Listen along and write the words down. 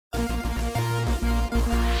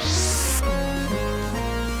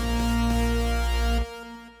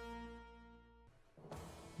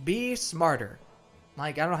Be smarter.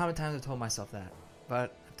 Like, I don't know how many times I've told myself that,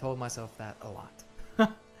 but I've told myself that a lot.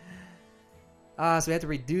 So we have to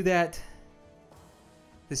redo that.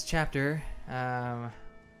 This chapter. I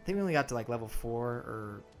think we only got to like level 4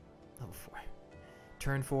 or level 4.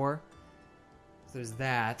 Turn 4. So there's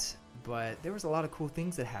that, but there was a lot of cool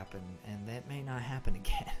things that happened, and that may not happen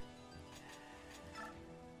again.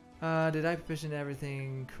 Did I position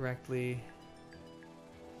everything correctly?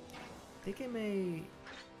 I think I may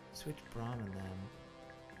switch Braum in them.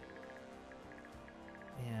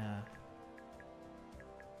 Yeah.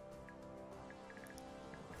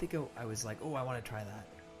 I think I was like, oh, I want to try that.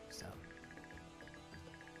 So.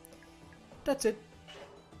 That's it.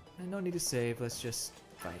 And no need to save. Let's just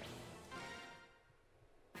fight.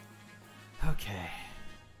 Okay.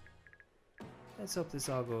 Let's hope this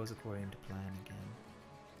all goes according to plan again.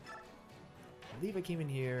 I believe I came in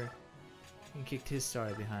here and kicked his star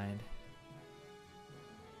behind.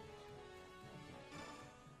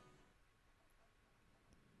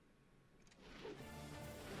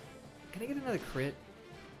 Can I get another crit?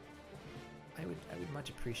 I would much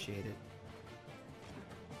appreciate it.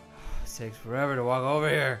 It takes forever to walk over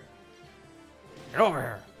here. Get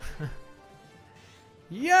over here.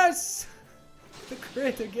 Yes! The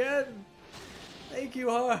crit again. Thank you,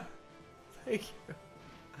 huh? Thank you.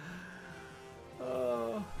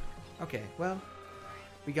 Oh. Okay, well,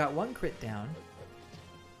 we got one crit down.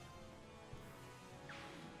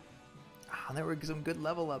 And there were some good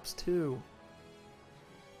level ups too.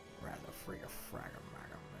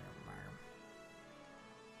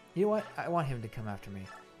 You know what? I want him to come after me.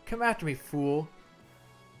 Come after me, fool.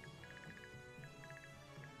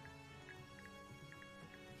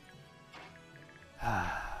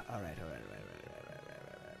 Alright.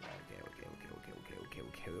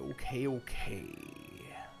 Okay.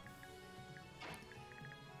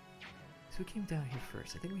 So we came down here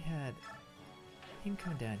first. I think we had him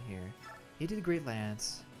come down here. He did a Great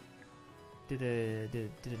Lance. Did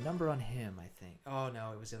a number on him, I think. Oh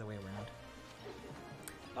no, it was the other way around.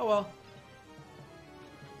 Oh well.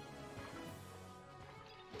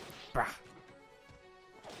 Brah.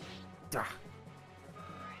 Dah.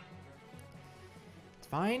 It's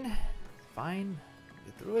fine. Fine.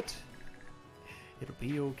 Get through it. It'll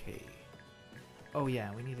be okay. Oh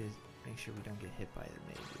yeah, we need to make sure we don't get hit by the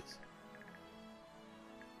mages.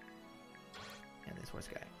 And this horse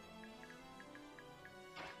guy.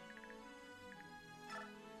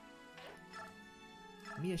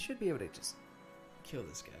 Mia should be able to just kill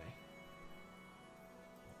this guy.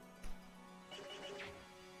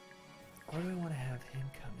 Or do I want to have him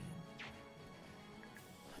come in?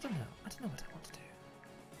 I don't know. I don't know what I want to do.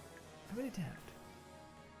 I really don't.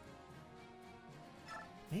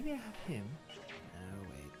 Maybe I have him. No,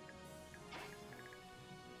 wait.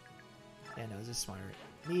 Yeah, no, this is smarter.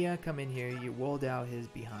 Mia, come in here. You walled out his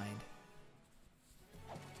behind.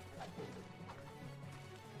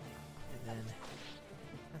 And then...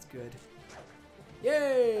 That's good.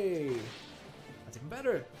 Yay! That's even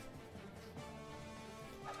better.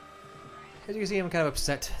 As you can see, I'm kind of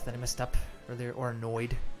upset that I messed up earlier, or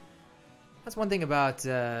annoyed. That's one thing about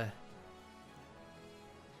Fire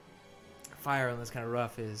Emblem that's kind of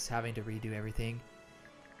rough, is having to redo everything.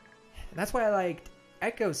 And that's why I liked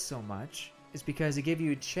Echoes so much, is because it gave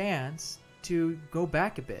you a chance to go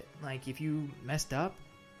back a bit. Like if you messed up,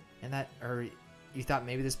 and that, or you thought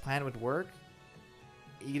maybe this plan would work,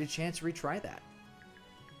 you get a chance to retry that.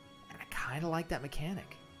 And I kind of like that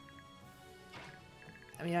mechanic.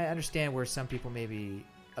 I mean, I understand where some people may be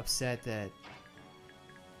upset that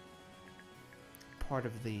part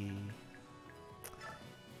of the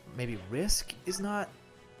maybe risk is not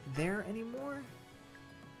there anymore.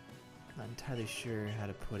 I'm not entirely sure how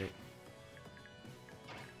to put it.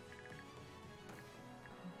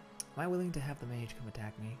 Am I willing to have the mage come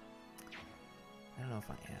attack me? I don't know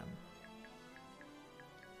if I am.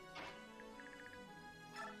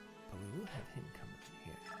 But we will have him come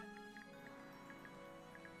here.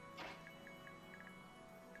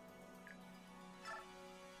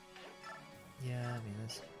 Yeah, I mean,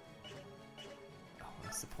 that's... Oh,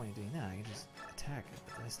 what's the point of doing that? I can just attack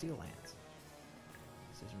with my steel lance.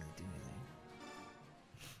 This doesn't really do anything.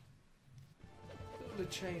 Doesn't really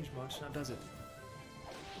change much, now does it?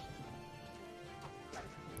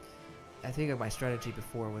 I think my strategy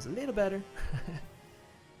before was a little better.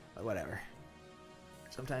 But whatever.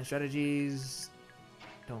 Sometimes strategies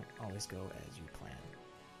don't always go as you plan.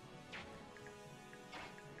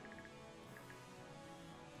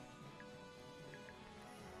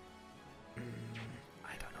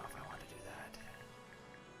 I don't know if I want to do that.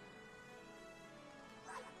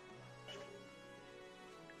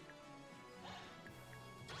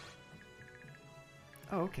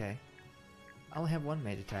 Oh, okay. I only have one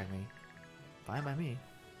mage attack me. Fine by me.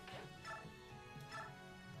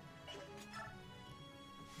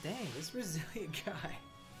 Dang, this resilient guy.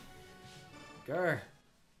 Grr.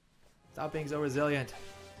 Stop being so resilient.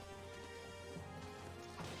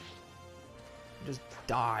 Just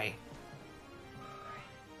die.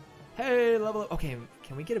 Hey, level up. Okay,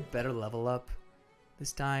 can we get a better level up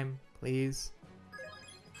this time, please?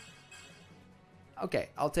 Okay,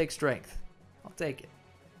 I'll take strength. I'll take it.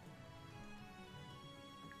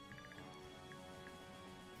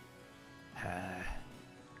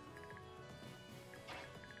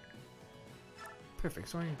 Perfect,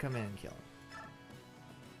 Soren can come in and kill him.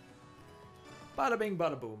 Bada bing,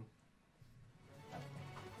 bada boom.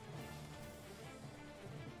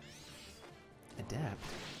 Adept?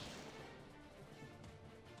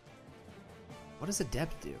 What does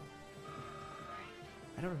Adept do?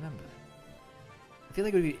 I don't remember. I feel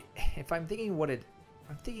like it would be, if I'm thinking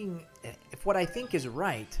if what I think is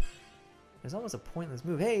right, there's almost a pointless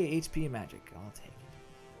move. Hey, HP and magic, I'll take it.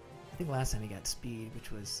 I think last time he got speed,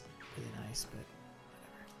 which was really nice, but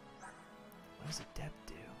whatever. What does Adept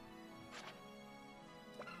do?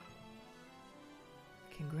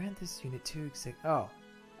 Can grant this unit 2 exact. Oh!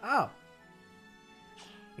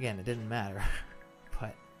 Again, it didn't matter,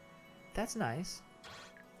 but that's nice.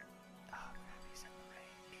 Oh crap, he's in the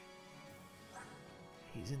range.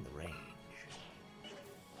 He's in the range.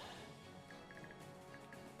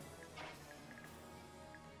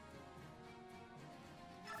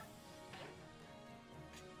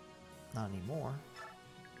 Not anymore.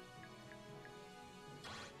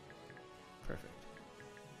 Perfect.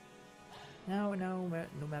 Now, no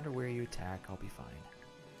matter where you attack, I'll be fine.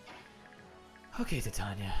 Okay,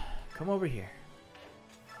 Titania, come over here.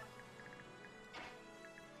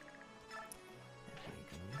 If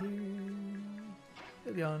we go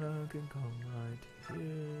here, Liliana can come right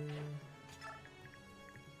here.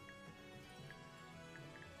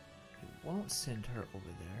 I won't send her over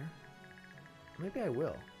there. Maybe I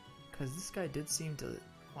will. Because this guy did seem to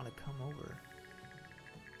want to come over.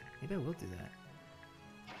 Maybe I will do that.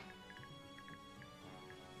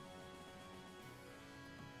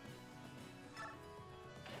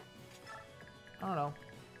 I don't know.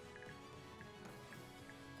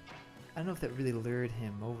 I don't know if that really lured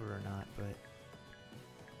him over or not, but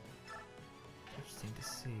interesting to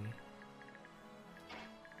see.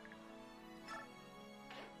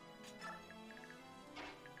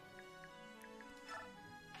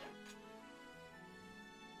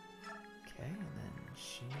 Okay, and then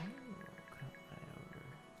she will come right over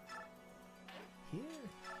here.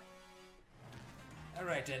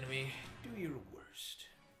 Alright, enemy, do your worst.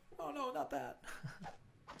 Oh no, not that.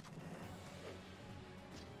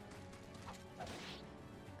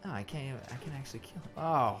 Oh, I can actually kill him.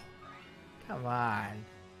 Oh, come on.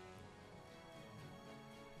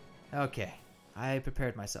 Okay, I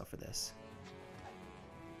prepared myself for this.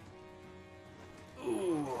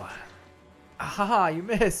 Ooh. Aha, you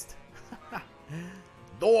missed.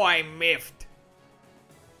 Though I miffed.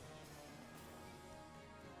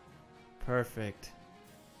 Perfect.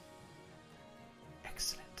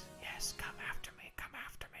 Excellent. Yes, come after me. Come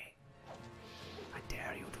after me. I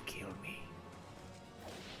dare you to kill me.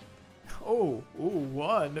 Oh, ooh,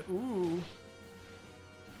 one. Ooh.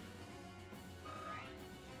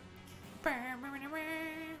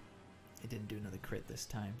 It didn't do another crit this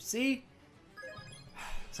time. See?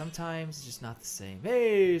 Sometimes it's just not the same.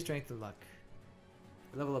 Hey, strength of luck.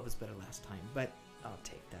 Level up was better last time, but I'll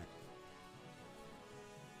take that.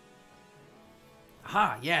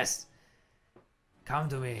 Aha, yes! Come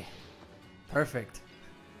to me. Perfect.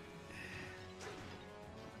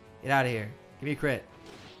 Get out of here. Give me a crit.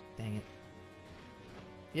 Dang it.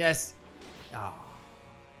 Yes! Oh,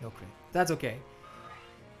 no crit. That's okay.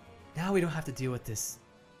 Now we don't have to deal with this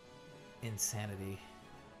insanity.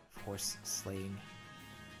 Horse slaying.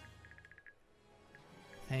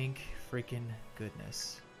 Thank freaking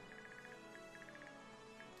goodness.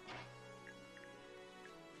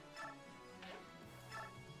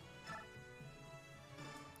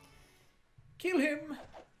 Kill him!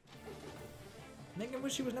 Make him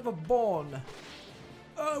wish he was never born.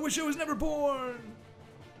 Oh, I wish I was never born!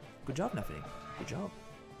 Good job, Nephi. Good job.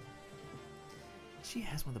 She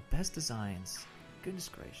has one of the best designs. Goodness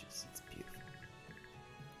gracious, it's beautiful.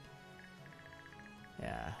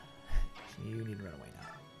 Yeah, you need to run away now.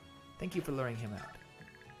 Thank you for luring him out.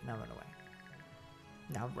 Now run away.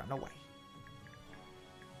 Now run away.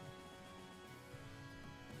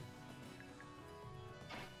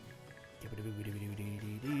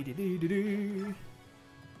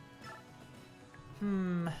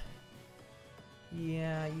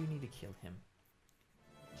 Yeah, you need to kill him.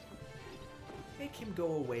 him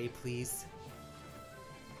go away, please.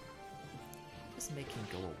 Just make him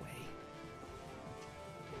go away.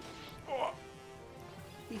 Oh,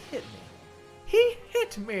 he hit me. He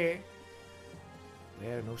hit me!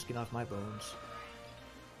 Well, no skin off my bones.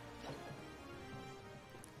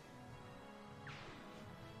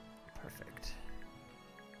 Perfect.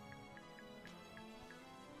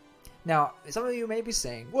 Now, some of you may be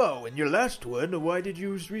saying, whoa, in your last one, why did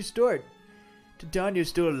you restart? Titania's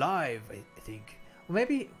still alive, I think. Well,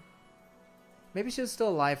 maybe she was still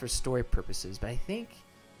alive for story purposes, but I think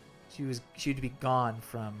she'd be gone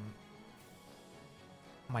from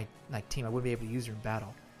my team. I wouldn't be able to use her in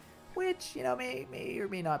battle, which, you know, may or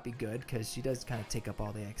may not be good, because she does kind of take up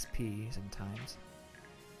all the XP sometimes.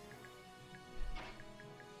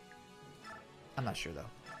 I'm not sure though.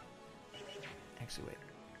 Actually, wait.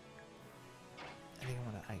 I think I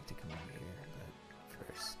want Ike to come over here, but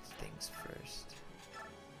first things first.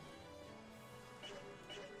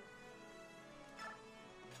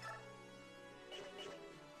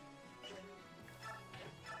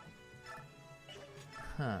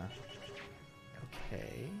 Huh.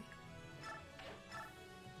 Okay.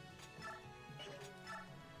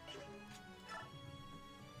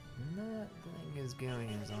 Nothing is going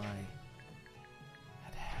as I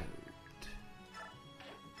had hoped.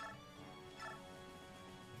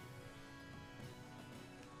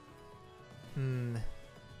 Well,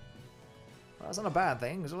 that's not a bad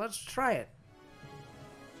thing, so let's try it.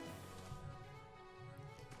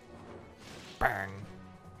 Bang.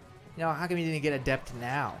 You know, how come you didn't get adept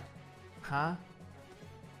now? Huh?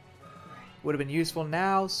 Would have been useful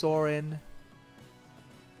now, Soren.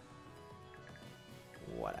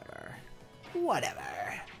 Whatever. Whatever.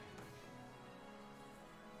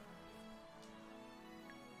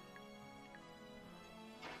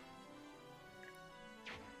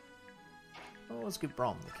 Oh, let's give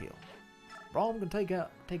Brom the kill. Brom can take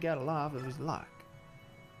out alive if he's like.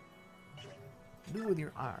 Do with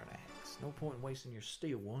your iron axe. No point in wasting your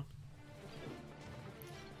steel one.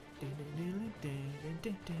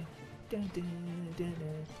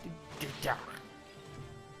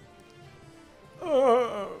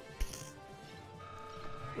 Oh!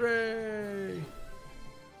 Hooray!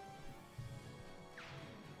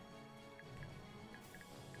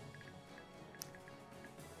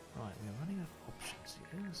 Right, we're running out of options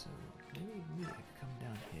here, so maybe Mia could come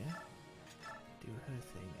down here, do her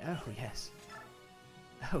thing. Oh yes!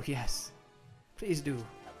 Oh yes! Please do!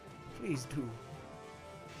 Please do!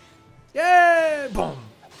 Yay! Boom!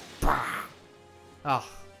 Bah! Oh,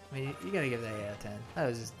 I mean, you gotta give that 8 out of 10.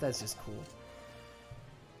 That's just cool.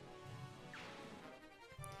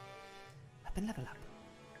 Up and level up.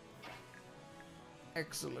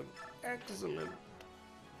 Excellent, excellent.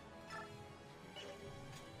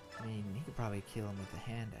 I mean, he could probably kill him with the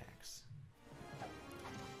hand axe.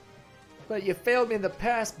 But you failed me in the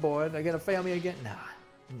past, Boyd. Are you gonna fail me again? Nah.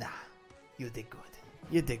 You did good.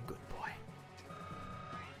 You did good, boy.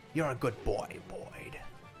 You're a good boy, Boyd.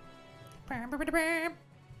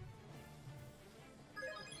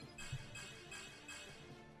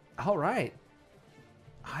 All right.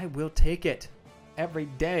 I will take it every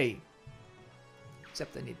day.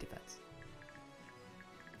 Except I need defense.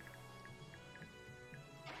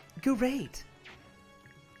 Great.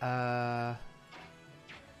 I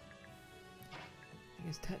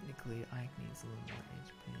guess technically Ike needs a little more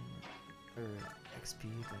HP or XP,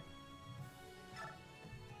 but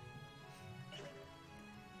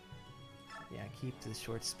yeah, keep the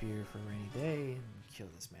short spear for a rainy day and kill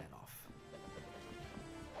this man off.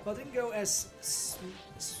 Well, it didn't go as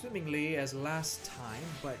swimmingly as last time,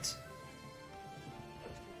 but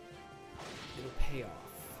it'll pay off.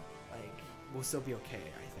 Like, we'll still be okay, I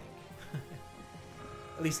think.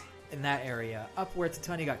 At least in that area. Up where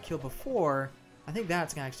Titania got killed before, I think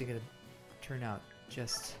that's actually going to turn out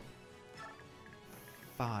just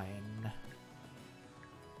fine.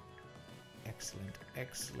 Excellent,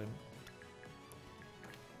 excellent.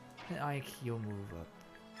 And Ike, you'll move up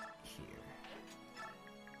here.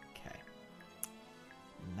 Okay.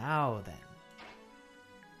 Now then.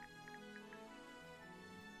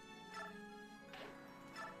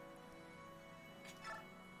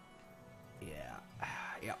 Yeah.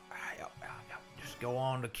 Just go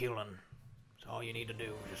on to killing. That's all you need to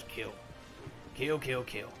do. Just kill. Kill.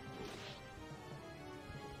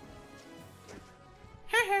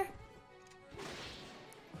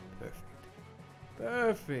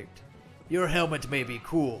 Perfect. Your helmet may be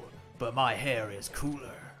cool, but my hair is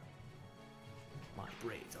cooler. My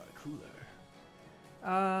braids are cooler.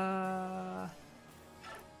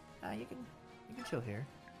 You can chill here.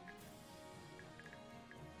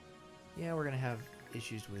 Yeah, we're gonna have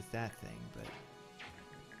issues with that thing, but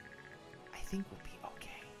think we'll be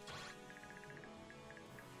okay.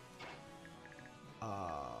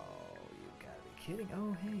 Oh, you gotta be kidding.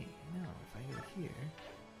 Oh, hey, no, if I go here,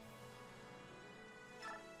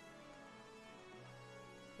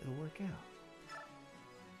 it'll work out.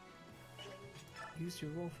 Use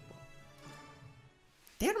your wolf ball.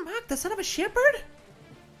 Damn, Mark, the son of a shepherd?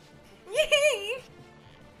 Yay!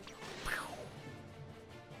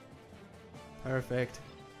 Perfect.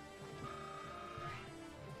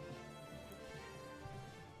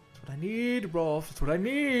 That's what I need, Rolf. That's what I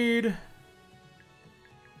need.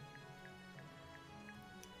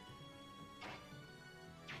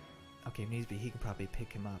 Okay, if needs be, he can probably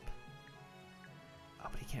pick him up. Oh,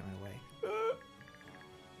 but he can't run away.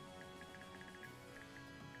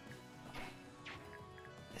 Okay.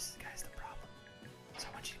 This guy's the problem. So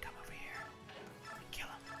I want you to come over here and kill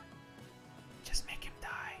him. Just make him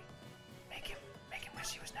die. Make him wish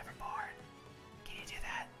he was never born. Can you do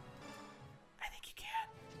that? I think you can.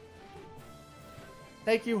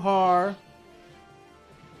 Thank you, Har.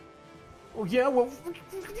 Oh yeah, well.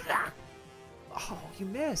 Oh, you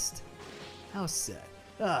missed. How sad.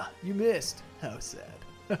 Ah, you missed. How sad.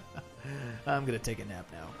 I'm gonna take a nap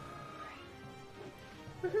now.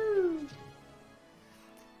 Woohoo!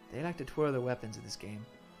 They like to twirl their weapons in this game.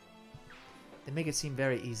 They make it seem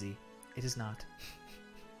very easy. It is not.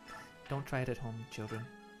 Don't try it at home, children.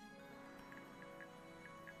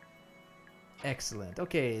 Excellent.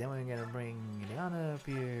 Okay, then we're gonna bring Liana up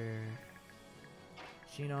here.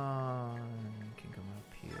 Shinon can come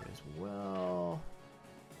up here as well.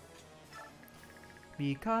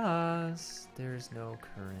 Because there's no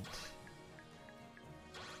current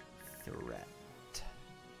threat.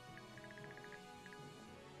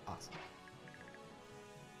 Awesome.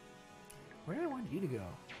 Where do I want you to go?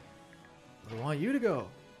 Where do I want you to go?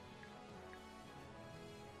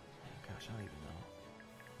 Gosh, I don't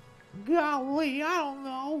even know. Golly, I don't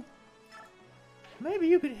know. Maybe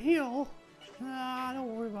you could heal. Nah,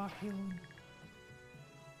 don't worry about healing.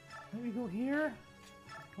 Maybe go here?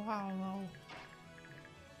 Oh, I don't know.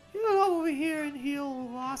 You go over here and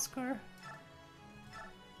heal Oscar.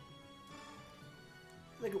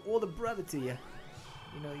 Like an older brother to you.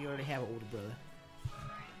 You know you already have an older brother.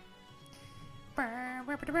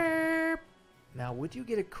 Now, would you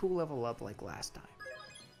get a cool level up like last time?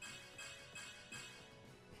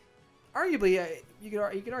 Arguably, you could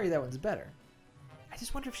argue that one's better. I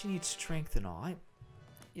just wonder if she needs strength and all.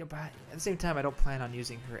 But at the same time, I don't plan on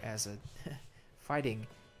using her as a fighting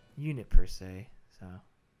unit per se. So,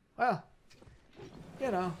 well,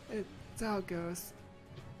 it's how it goes.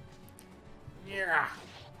 Yeah.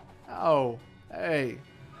 Oh, hey.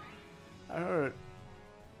 I heard.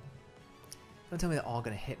 Don't tell me they're all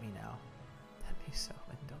gonna hit me now. That'd be so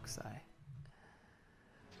Indoksai.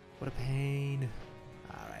 What a pain.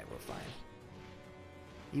 Alright, we're fine.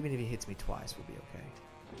 Even if he hits me twice, we'll be okay.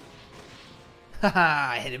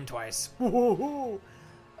 Haha, I hit him twice. Oh.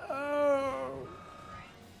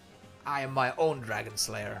 I am my own dragon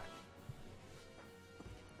slayer.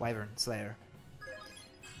 Wyvern slayer.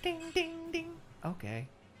 Ding, ding, ding. Okay.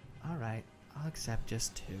 Alright. I'll accept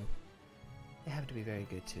just 2. They happen to be very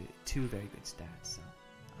good too. 2 very good stats, so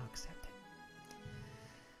I'll accept it.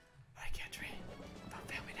 Alright, Gatry. Don't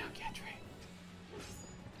fail me now, Gatry.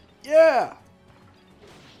 Yeah!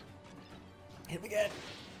 Hit him again.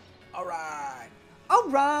 Alright.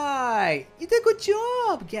 Alright! You did a good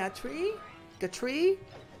job, Gatry. Gatry?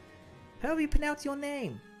 How do you pronounce your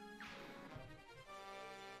name?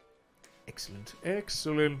 Excellent.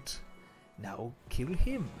 Excellent. Now kill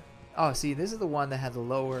him. Oh, see, this is the one that had the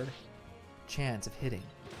lower chance of hitting.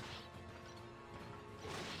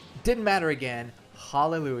 Didn't matter again.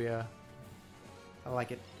 Hallelujah. I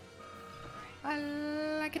like it. I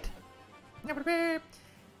like it.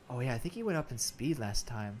 Oh yeah, I think he went up in speed last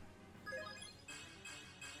time.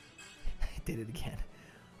 I did it again.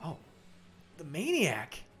 Oh, the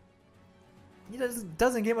maniac. He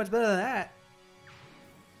doesn't get much better than that.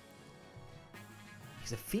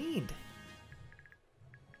 He's a fiend.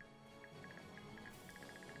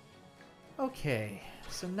 Okay,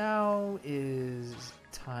 so now is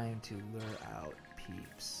time to lure out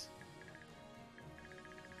peeps.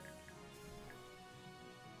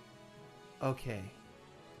 Okay.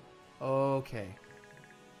 Okay.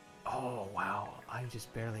 Oh, wow. I'm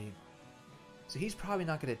just barely... So he's probably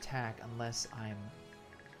not going to attack unless I'm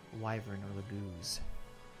Wyvern or Lagoose.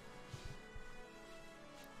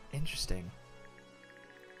 Interesting.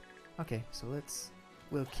 Okay, so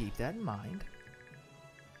we'll keep that in mind.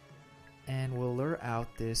 And we'll lure out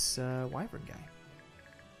this Wyvern guy.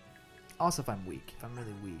 Also, if I'm weak. If I'm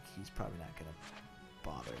really weak, he's probably not going to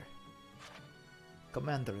bother.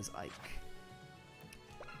 Commander is Ike.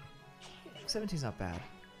 17's not bad.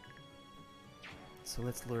 So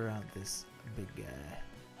let's lure out this big guy.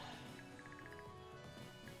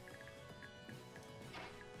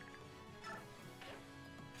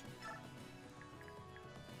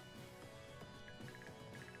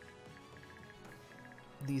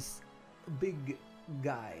 This big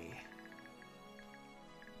guy.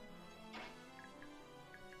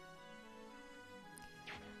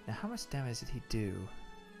 Now, how much damage did he do?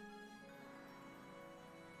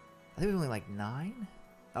 I think it was only like 9.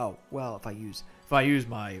 Oh well, if I use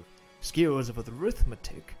my skills of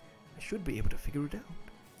arithmetic, I should be able to figure it out.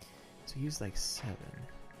 So use like 7.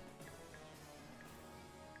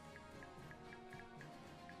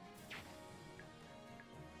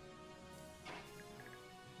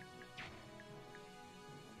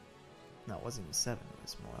 No, it wasn't even 7. It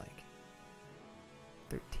was more like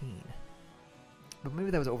 13. But maybe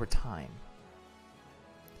that was over time.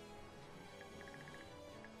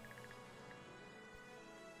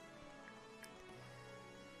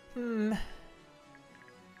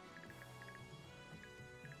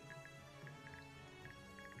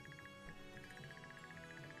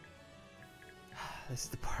 This is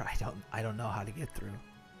the part I don't know how to get through.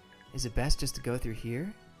 Is it best just to go through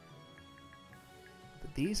here?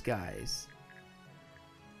 But these guys...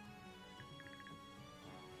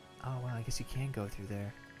 Oh, well, I guess you can go through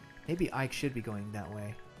there. Maybe Ike should be going that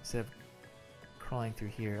way instead of crawling through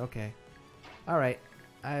here. Okay. Alright.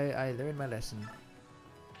 I learned my lesson.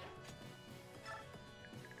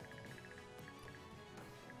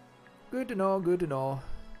 Good to know, good to know.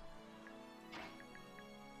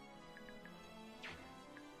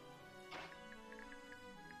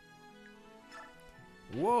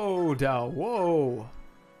 Whoa, Dow, whoa!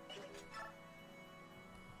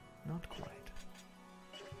 Not quite.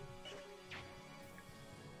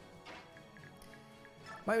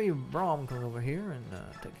 Maybe Brom come over here and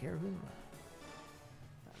take care of him.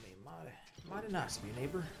 That'd be mighty nice of you,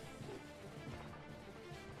 neighbor.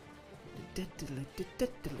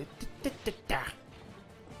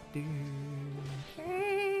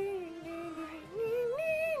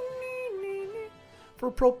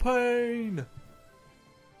 For propane.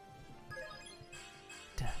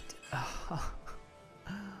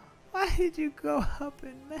 Why did you go up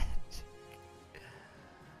in magic?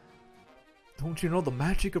 Don't you know the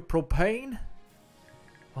magic of propane?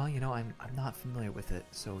 Well, you know, I'm not familiar with it,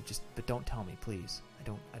 so but don't tell me, please. I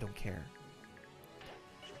don't care.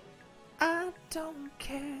 I don't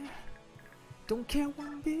care. Don't care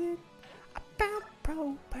one bit about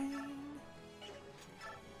propane.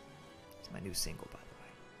 It's my new single, by the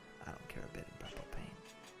way. I don't care a bit about propane.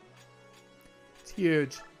 It's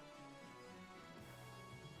huge.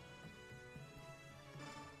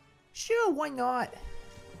 Sure, why not?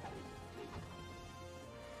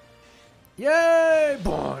 Yay!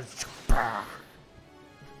 I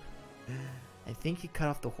think he cut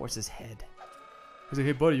off the horse's head. He's like,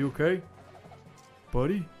 hey buddy, you okay?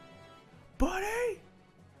 Buddy? Buddy!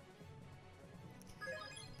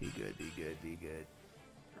 Be good, be good, be good.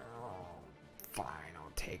 Oh, fine,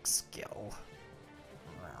 I'll take skill.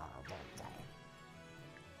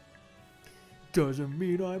 Doesn't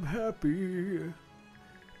mean I'm happy.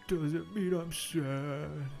 Doesn't mean I'm sad.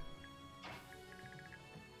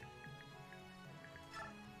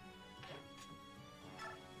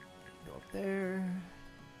 Go up there.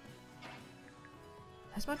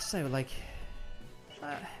 As much as I would like...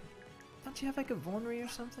 don't you have like a vulnerary or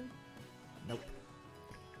something? Nope.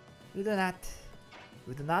 We do not.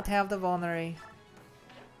 We do not have the vulnerary.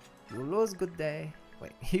 You lose, good day.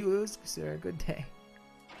 Wait, you lose, sir, good day.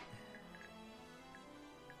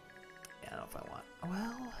 Yeah, I don't know if I want...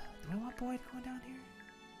 Well, do I want Boyd going down here?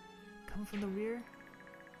 Coming from the rear?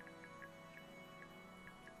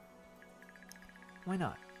 Why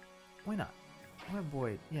not? Why not? We'll have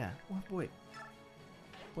Boyd. Yeah, we'll have Boyd.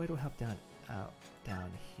 Boyd will help down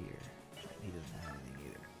here. He doesn't have anything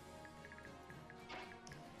either.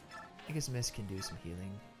 I guess Miss can do some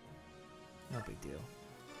healing. No big deal.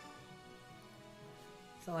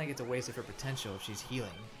 It's not like it's a waste of her potential if she's healing.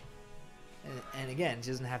 And again,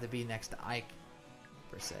 she doesn't have to be next to Ike,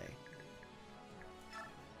 per se.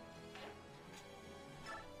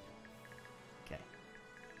 Okay.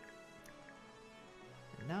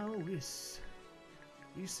 Now this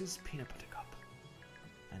is Peanut Butter Cup.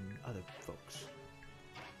 And other folks.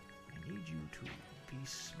 I need you to be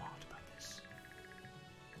smart about this.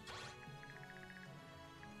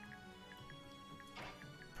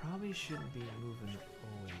 Probably shouldn't be moving.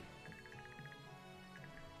 Oh wait.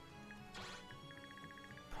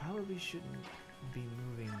 Probably shouldn't be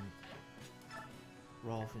moving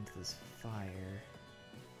Rolf into this fire.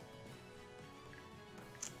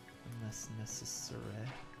 unless necessary.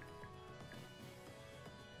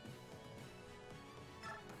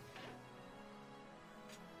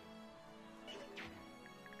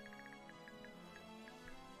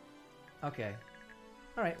 Okay.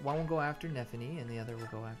 Alright, one will go after Nephany, and the other will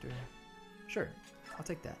go after... Sure, I'll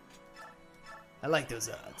take that. I like those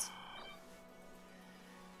odds.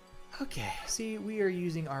 Okay, see, we are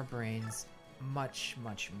using our brains much,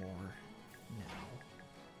 much more now.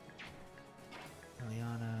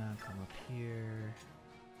 Eliana, come up here.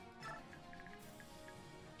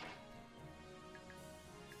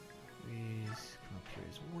 Please come up here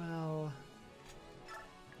as well.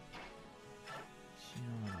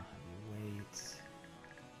 Shion, heavyweight.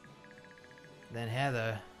 Then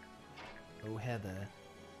Heather. Oh, Heather.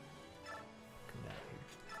 Come down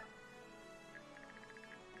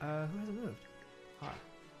here. Who hasn't moved? Har.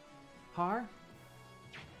 Har?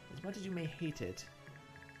 As much as you may hate it,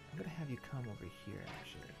 I'm gonna have you come over here,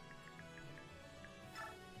 actually.